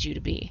created you to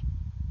be.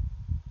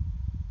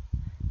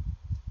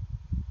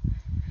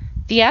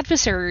 The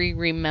adversary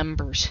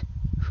remembers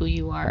who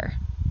you are.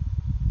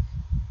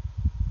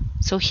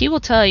 So he will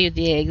tell you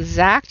the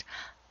exact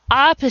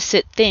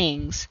opposite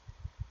things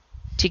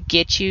to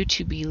get you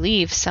to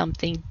believe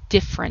something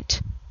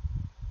different.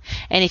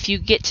 And if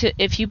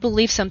you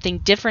believe something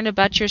different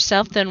about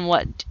yourself than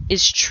what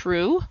is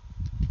true,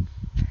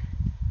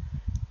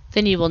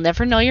 then you will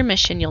never know your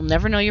mission, you'll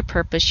never know your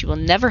purpose, you will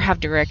never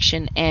have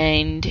direction,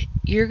 and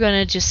you're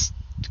going to just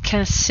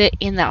kind of sit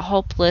in that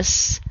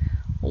hopeless,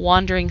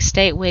 wandering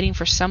state waiting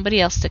for somebody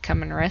else to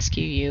come and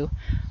rescue you,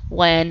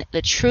 when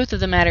the truth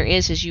of the matter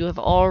is you have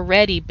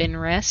already been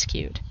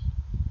rescued.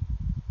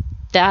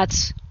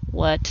 That's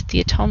what the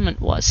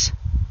atonement was.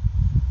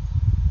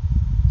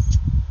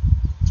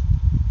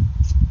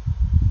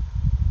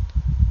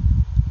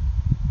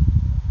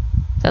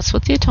 That's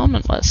what the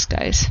atonement was,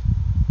 guys.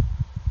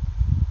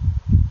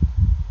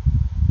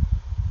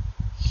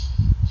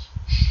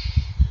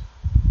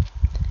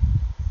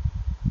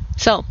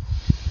 So,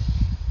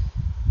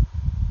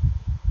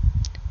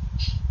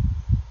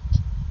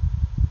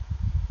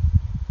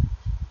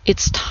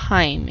 it's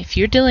time. If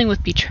you're dealing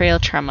with betrayal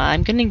trauma,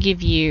 I'm going to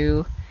give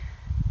you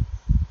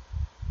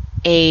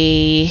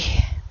a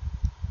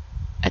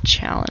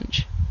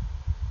challenge.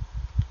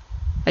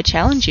 I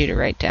challenge you to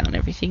write down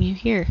everything you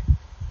hear.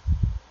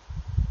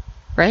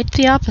 Write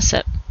the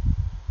opposite.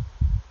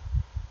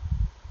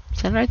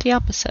 Then write the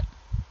opposite.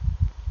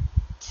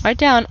 Write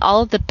down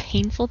all of the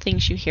painful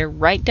things you hear.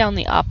 Write down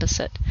the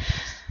opposite.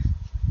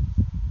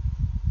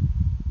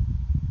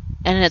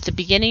 And at the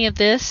beginning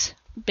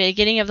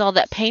of all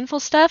that painful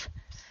stuff,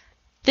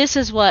 this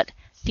is what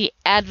the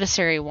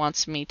adversary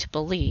wants me to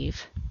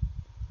believe.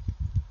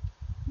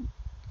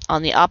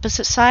 On the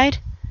opposite side,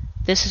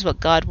 this is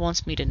what God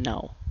wants me to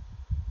know.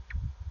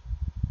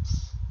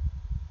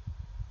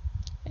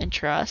 And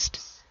trust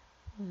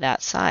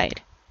that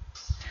side.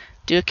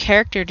 Do a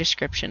character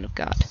description of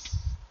God.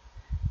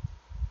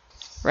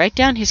 Write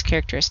down his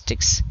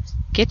characteristics.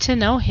 Get to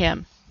know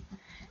him.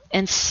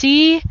 And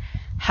see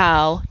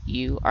how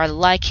you are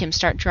like him.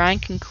 Start drawing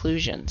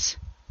conclusions.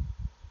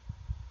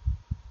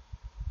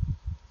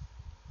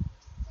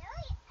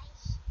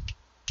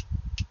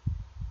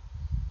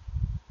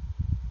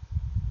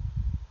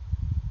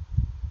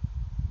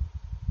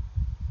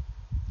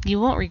 You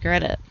won't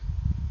regret it.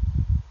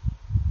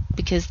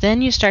 Because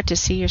then you start to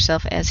see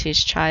yourself as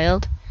his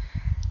child,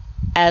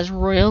 as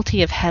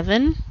royalty of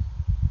heaven,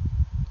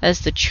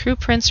 as the true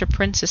prince or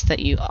princess that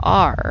you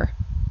are.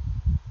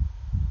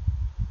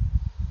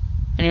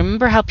 And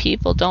remember how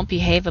people don't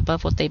behave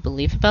above what they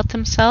believe about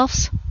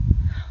themselves?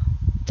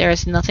 There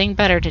is nothing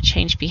better to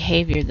change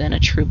behavior than a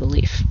true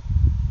belief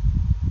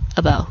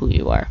about who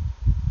you are.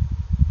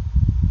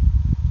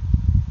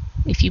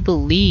 If you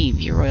believe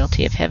you're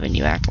royalty of heaven,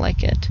 you act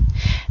like it.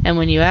 And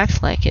when you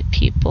act like it,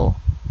 people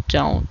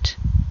don't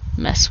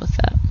mess with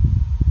that.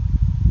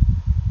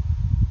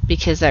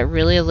 Because that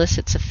really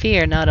elicits a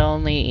fear not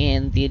only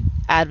in the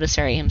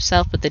adversary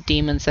himself, but the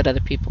demons that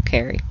other people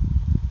carry.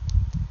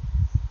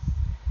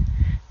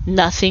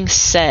 Nothing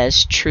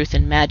says truth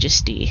and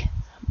majesty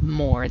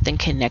more than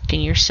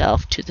connecting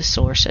yourself to the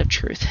source of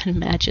truth and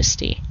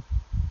majesty.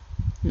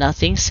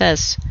 Nothing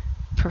says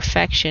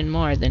perfection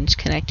more than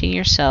connecting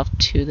yourself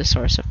to the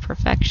source of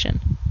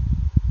perfection.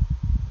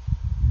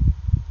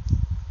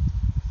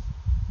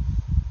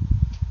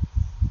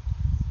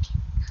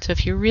 So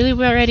if you're really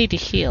ready to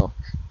heal,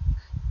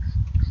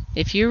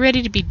 if you're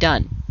ready to be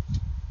done,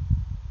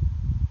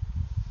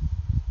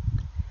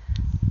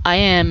 I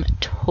am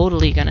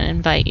totally going to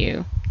invite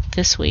you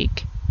this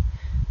week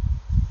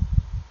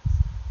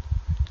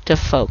to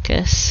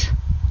focus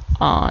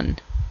on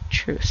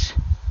truth.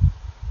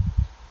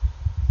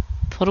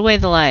 Put away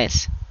the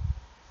lies.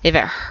 If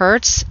it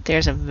hurts,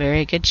 there's a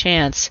very good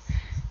chance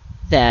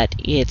that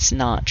it's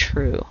not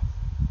true.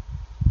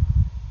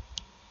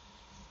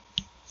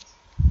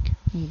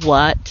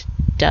 What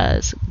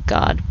does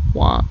God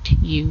want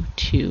you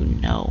to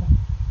know?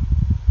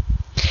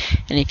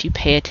 And if you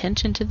pay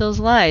attention to those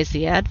lies,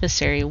 the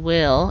adversary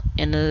will,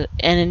 and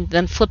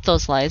then flip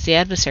those lies, the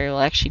adversary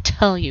will actually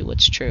tell you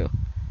what's true.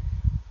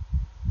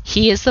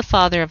 He is the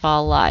father of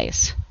all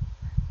lies.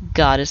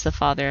 God is the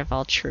father of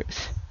all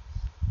truth.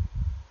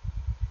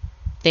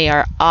 They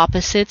are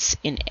opposites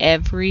in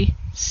every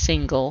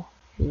single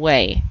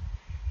way.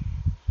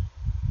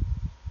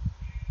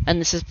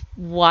 And this is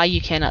why you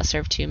cannot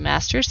serve two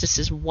masters. This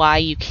is why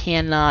you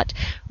cannot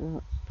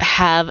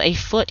have a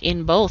foot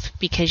in both,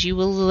 because you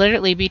will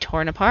literally be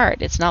torn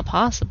apart. It's not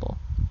possible.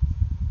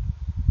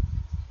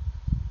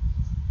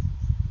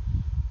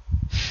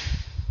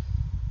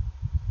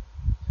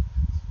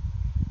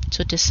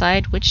 So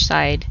decide which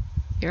side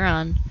you're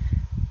on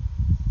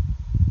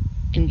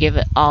and give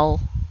it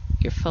all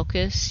your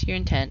focus, your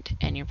intent,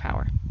 and your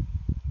power.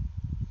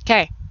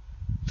 Okay.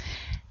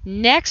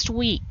 Next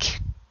week,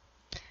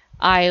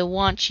 I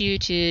want you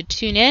to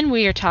tune in.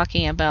 We are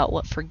talking about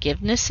what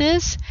forgiveness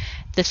is,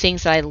 the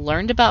things that I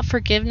learned about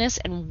forgiveness,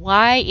 and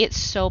why it's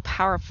so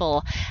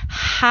powerful,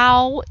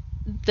 how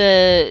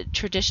the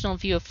traditional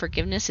view of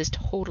forgiveness is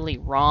totally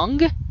wrong,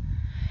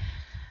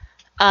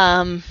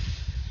 and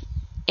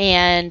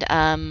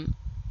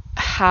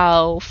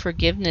how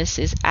forgiveness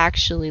is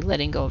actually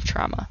letting go of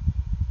trauma.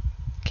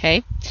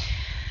 Okay?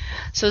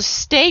 So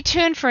stay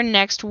tuned for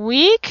next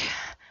week.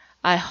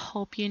 I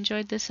hope you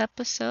enjoyed this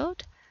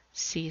episode.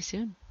 See you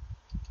soon.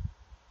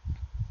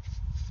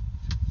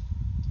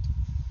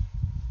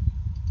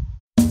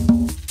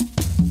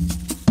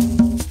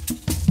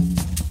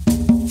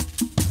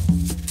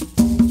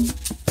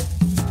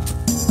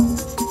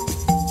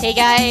 Hey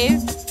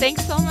guys,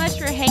 thanks so much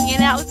for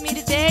hanging out with me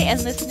today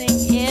and listening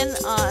in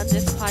on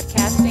this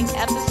podcasting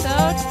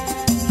episode.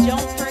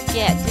 Don't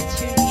forget to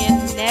tune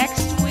in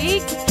next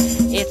week.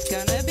 It's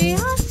going to